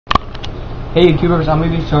Hey YouTubers, I'm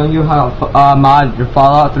going to be showing you how to mod your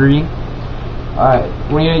Fallout 3. Alright,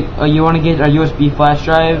 when you want to get a USB flash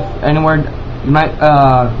drive anywhere, you might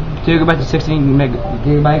GB to 16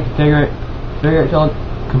 GB,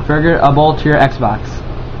 configurable to your Xbox.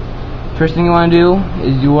 First thing you want to do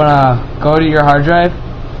is you want to go to your hard drive,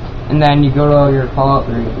 and then you go to your Fallout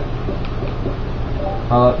 3.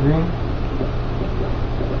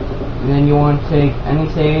 And then you want to take any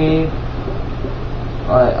save.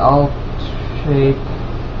 Alright, I'll take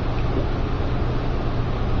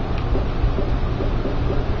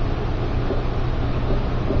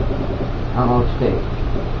I don't know what to take.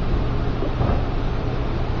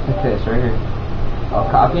 Take this right here. I'll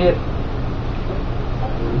copy it.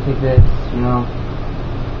 And take this, you know.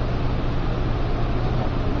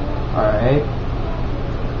 Alright.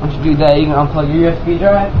 Once you do that, you can unplug your USB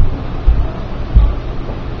drive.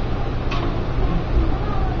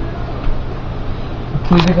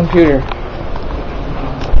 Use the computer.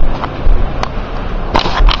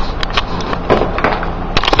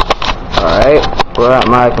 Alright, we're at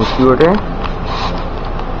my computer.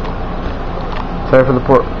 Sorry for the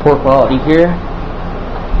poor quality here.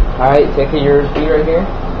 Alright, take your USB right here.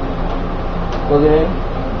 Plug it in.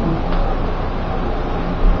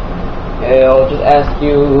 It'll just ask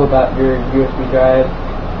you about your USB drive,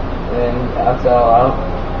 and I'll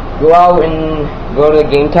go out and go to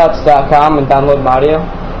GameTuts.com and download Modio.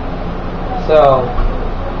 So,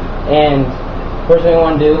 and first thing you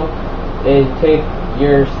want to do is take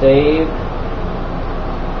your save.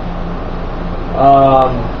 I'll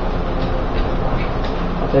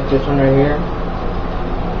take this one right here,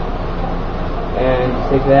 and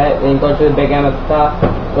take that. Then go to the big M at the top.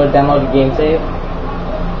 Go to download the game save,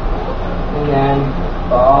 and then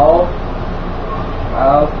Fallout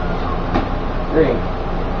 3.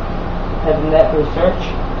 Type in that for search.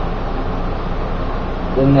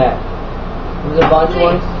 Then that. There's a bunch of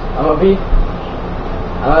ones. I'm gonna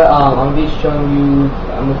be showing you.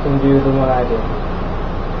 I'm just gonna do the one I did.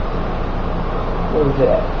 What was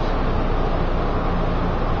that?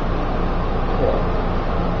 Okay.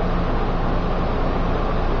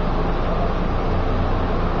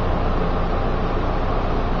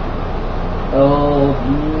 Oh,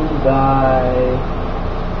 by.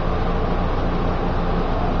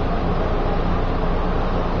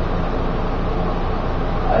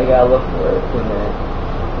 I gotta look for it for a minute.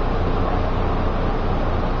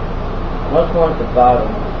 Much more at the bottom.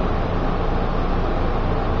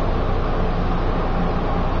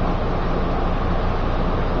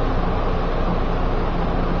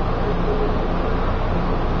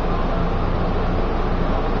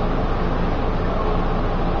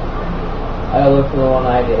 I gotta look for the one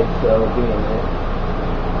I did, so give me a minute.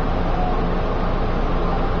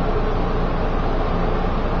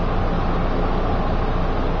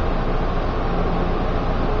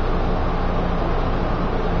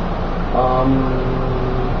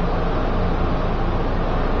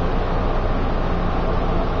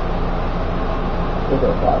 We'll go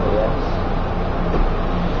probably, yes.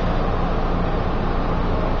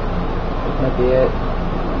 This might be it.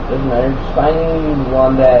 Doesn't matter. Just find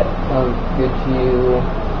one that sounds good to you.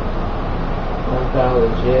 One kind of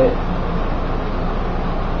legit.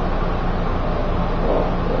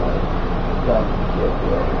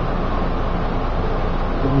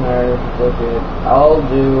 Doesn't matter if it's legit. I'll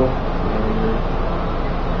do.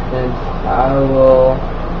 Since I'll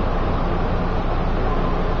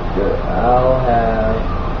have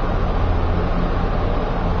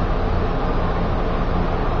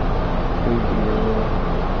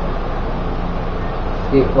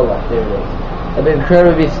Escape for Life. There it is. I've been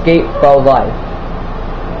created with Escape for Life,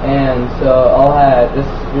 and so I'll have this.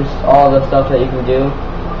 Just all the stuff that you can do,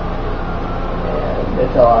 and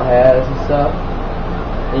that's all it has and stuff.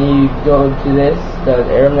 And you go to this, the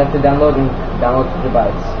arrow next to download, and download the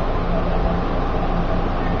device.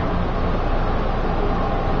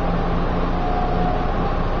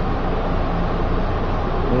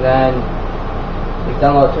 And then you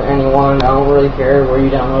download it to anyone. I don't really care where you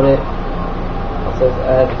download it. It says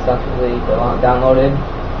successfully downloaded.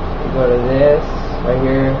 You go to this right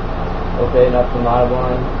here. Open up the mod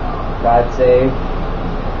one. God save.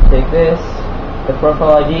 Take this. The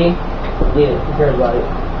profile ID. Delete it. Who cares about it?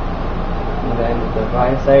 And then the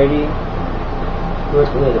device ID.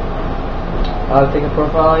 Delete it. I'll take a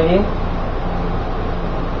profile ID.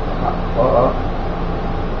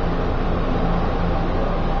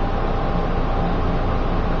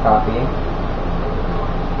 Copy.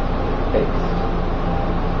 Paste.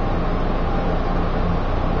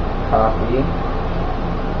 Copy.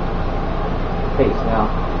 Paste. Now,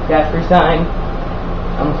 cash free sign.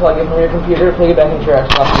 I'm plug it from your computer, plug it back into your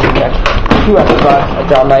Xbox, and you got 2 Xbox. I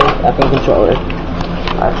dropped my effing controller.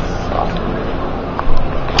 That's awesome.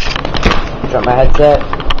 Drop my headset.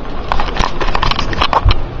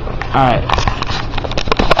 Alright.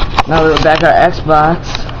 Now we're back at our Xbox.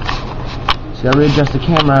 So I'll readjust the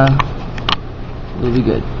camera. We'll be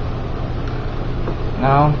good.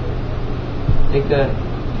 Now, take the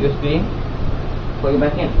USB, plug it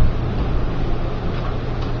back in.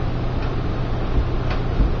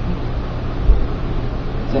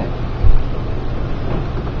 That's it.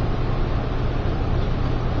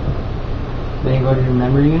 Then you go to your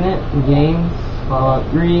memory unit, games, Fallout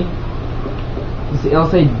 3. It'll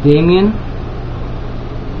say Damien.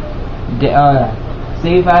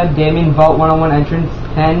 Save 5, Damien Vault 101 entrance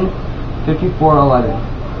 105411.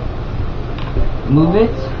 Move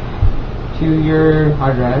it to your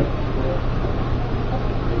hard drive.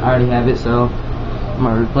 I already have it, so I'm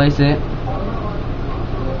gonna replace it.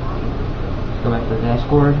 Go back to the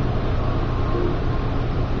dashboard.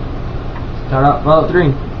 Start up Fallout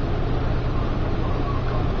 3.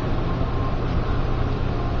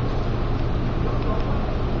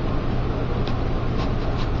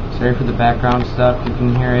 Sorry for the background stuff, you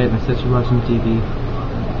can hear it. My sister's watching TV.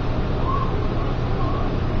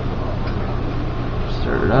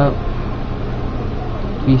 Start it up.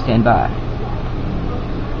 Please stand by.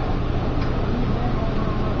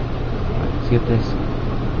 Let's skip this.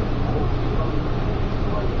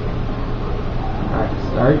 Alright,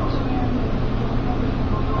 start.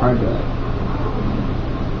 Hard drive.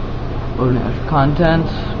 Loading extra content.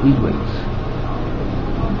 Please wait.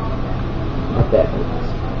 What that means.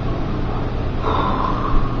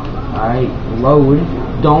 Alright, load.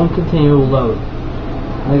 Don't continue to load.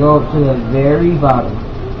 I go up to the very bottom.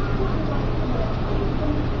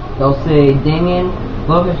 They'll say Damien,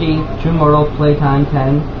 low 50, True Mortal, playtime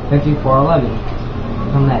 10, 5411.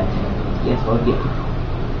 From that. Yes, load game.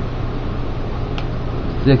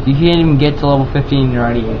 Look, you can't even get to level 15, you're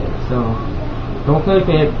already in it. So, don't play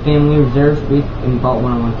Family Reserve Space in Vault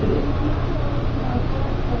 101 today.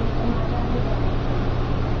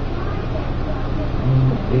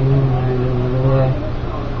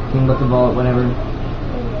 Think about the vault, whatever.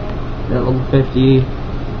 At level 50.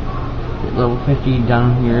 Level 50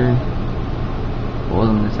 down here. What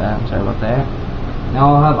wasn't this at? I'm sorry about that.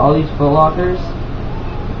 Now I'll have all these foot lockers.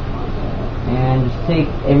 And just take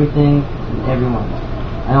everything from everyone.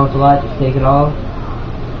 I know it's a lot, just take it all.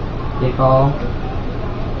 Take all.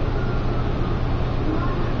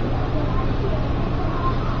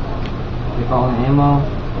 Take all the ammo.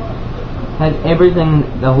 Has everything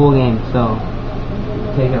the whole game, so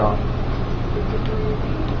take it off.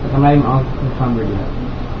 Like I'm not even unencumbered yet.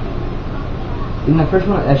 In the first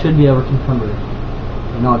one, I should be over encumbered.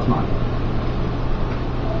 No, it's not.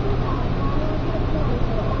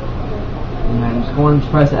 And I'm just going to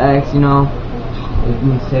press X, you know. It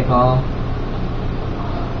means take all.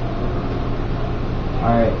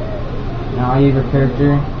 Alright. Now you have your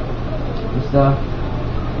character and stuff.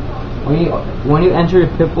 When you enter your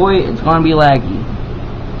Pip-Boy, it's gonna be laggy.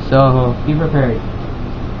 So be prepared.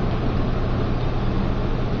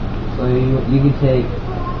 So you can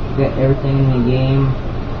get everything in the game.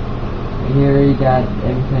 Right here you got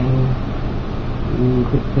everything you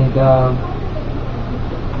could think of.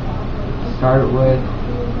 Start with,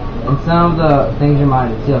 and some of the things are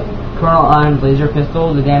modded. See, look, Colonel on laser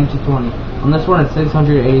pistol, the damage is 20. On this one it's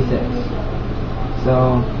 686.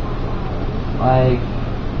 So like,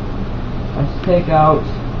 let's take out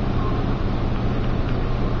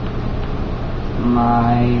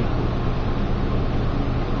my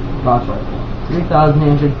boss rifle.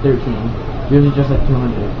 3,813. Yours is just like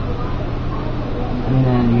 200. And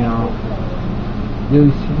then, you know,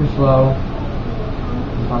 really super slow.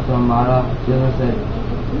 Talk to Amada. The other said,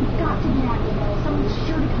 "We've got to get out of here. Someone's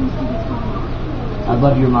sure to come see what's going on." I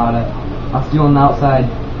love you, Amada. I'll see you on the outside.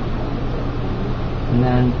 And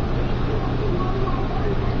then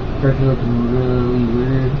character looking really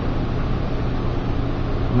weird.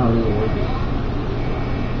 Not really weird.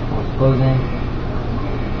 Oh, it's closing.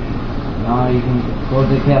 Now you can close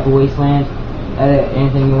the cap of Wasteland, edit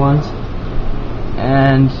anything you want,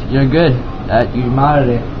 and you're good. You modded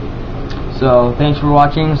it. So thanks for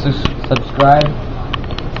watching. Subscribe,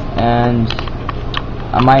 and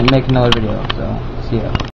I might make another video. So see ya.